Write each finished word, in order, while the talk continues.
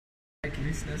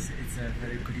listeners, it's a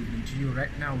very good evening to you.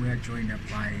 Right now we are joined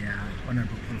by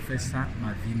Honorable Professor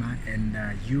Mavima, and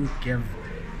you gave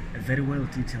a very well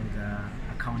detailed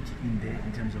account in there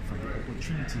in terms of the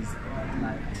opportunities that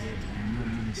lie ahead in your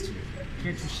ministry.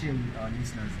 Care to share with our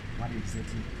listeners what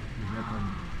exactly you reckon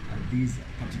these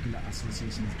particular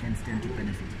associations can stand to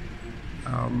benefit?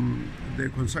 The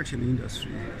construction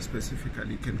industry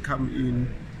specifically can come in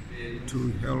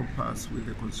to help us with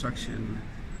the construction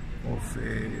of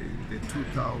the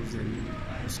 2,000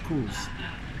 schools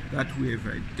that we have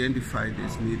identified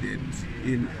as needed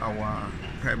in our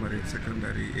primary and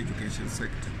secondary education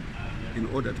sector in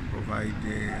order to provide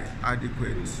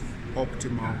adequate,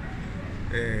 optimal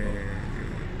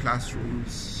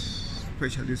classrooms,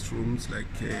 specialist rooms like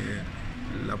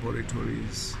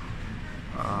laboratories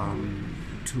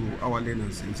to our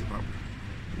learners in Zimbabwe.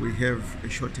 We have a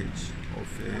shortage of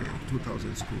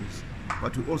 2,000 schools,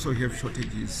 but we also have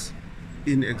shortages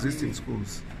in existing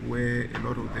schools where a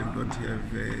lot of them don't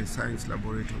have science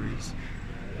laboratories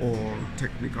or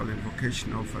technical and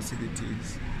vocational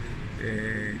facilities,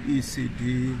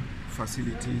 ECD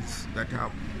facilities that are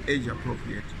age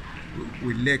appropriate.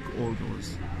 We lack all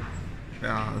those.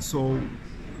 So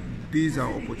these are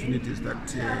opportunities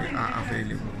that are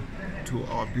available to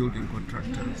our building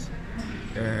contractors.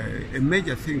 A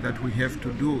major thing that we have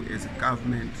to do as a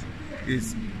government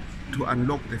is to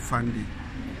unlock the funding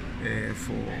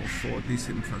for this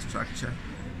infrastructure,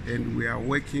 and we are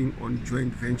working on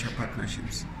joint venture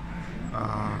partnerships,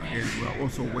 and we are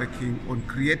also working on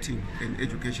creating an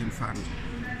education fund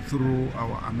through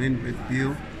our amendment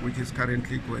bill, which is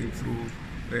currently going through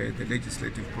the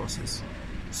legislative process.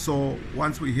 So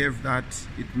once we have that,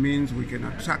 it means we can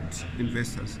attract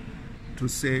investors to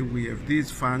say we have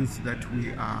these funds that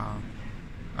we are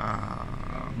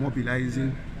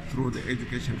mobilizing through the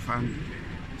education fund.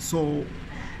 So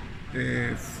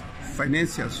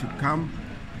financiers should come,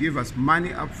 give us money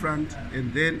upfront,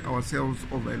 and then ourselves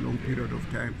over a long period of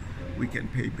time we can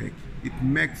pay back. It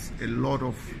makes a lot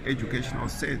of educational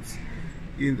sense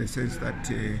in the sense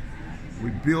that we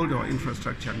build our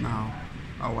infrastructure now.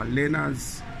 Our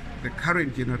learners, the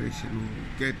current generation,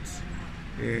 will get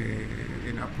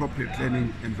an appropriate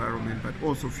learning environment, but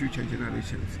also future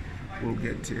generations will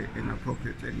get an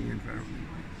appropriate learning environment.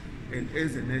 And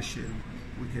as a nation,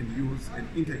 we can use an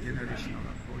intergenerational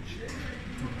approach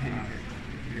to pay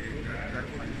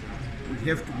that money. We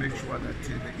have to make sure that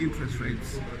the interest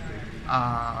rates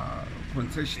are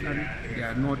concessionary, they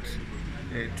are not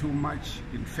too much.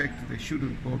 In fact, they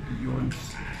shouldn't go beyond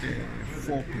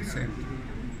 4%.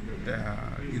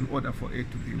 In order for it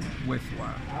to be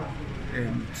worthwhile.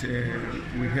 And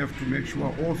we have to make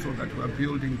sure also that we are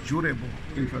building durable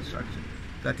infrastructure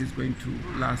that is going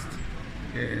to last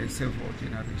several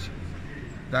generations.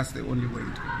 That's the only way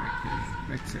it can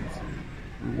make sense.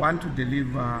 We want to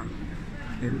deliver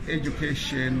an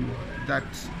education that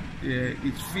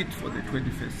is fit for the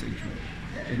 21st century,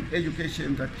 an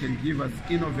education that can give us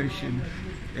innovation,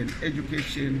 an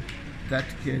education that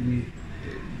can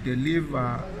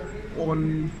deliver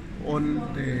on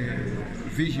the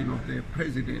vision of the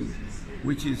president,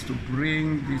 which is to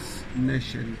bring this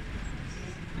nation,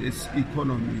 this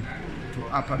economy, to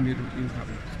upper middle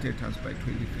income status by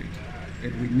 2030.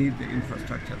 And we need the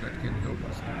infrastructure that can help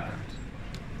us do that.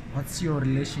 What's your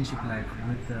relationship like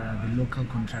with the local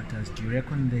contractors? Do you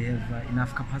reckon they have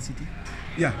enough capacity?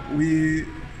 Yeah, we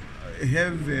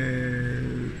have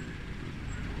the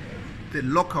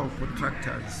local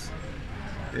contractors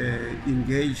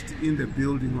engaged in the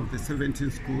building of the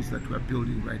 17 schools that we are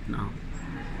building right now.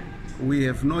 We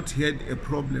have not had a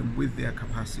problem with their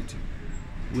capacity.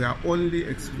 We are only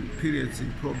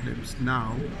experiencing problems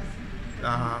now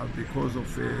because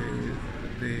of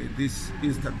this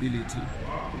instability,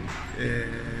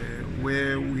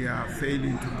 where we are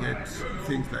failing to get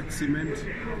things like cement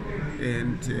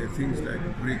and things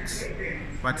like bricks.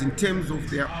 But in terms of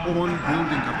their own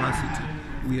building capacity,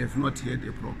 we have not had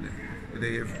a problem.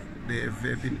 They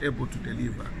have been able to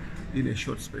deliver in a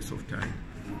short space of time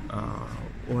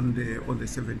on the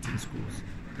 17 schools.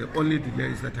 The only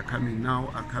delays that are coming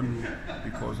now are coming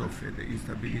because of the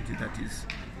instability that is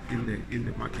in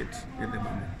the market at the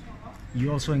moment.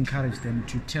 You also encourage them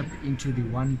to tap into the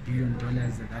 $1 billion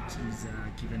that is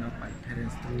given out by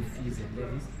parents through fees and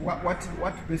levies.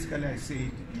 What basically I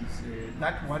said is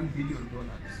that $1 billion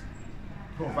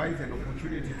provides an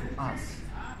opportunity to us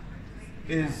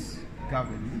as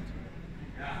government,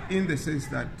 in the sense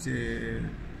that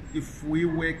if we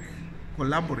work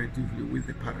collaboratively with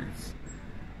the parents,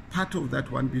 part of that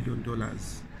 $1 billion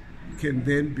can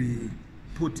then be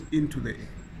put into the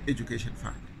education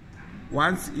fund.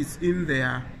 Once it's in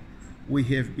there, we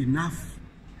have enough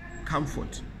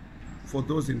comfort for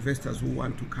those investors who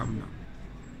want to come now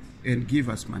and give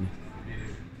us money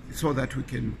so that we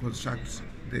can construct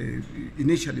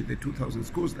initially the 2,000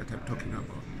 schools that I'm talking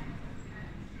about.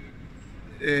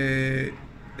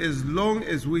 As long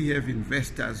as we have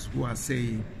investors who are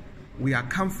saying we are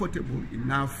comfortable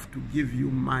enough to give you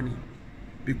money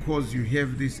because you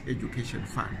have this education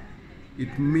fund,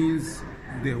 it means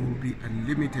there will be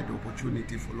unlimited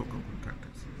opportunity for local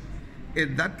contractors.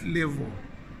 At that level,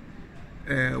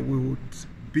 we would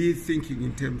be thinking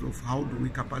in terms of how do we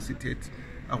capacitate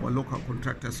our local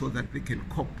contractors so that they can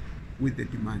cope with the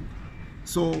demand.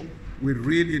 So we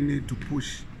really need to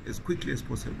push as quickly as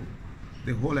possible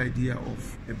the whole idea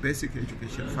of a basic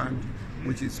education fund,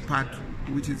 which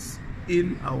is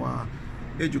in our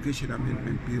education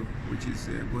amendment bill, which is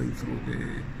going through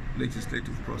the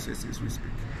legislative process as we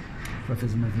speak.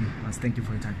 Professor Mavima, thank you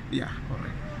for your time. Yeah, all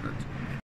right. Good.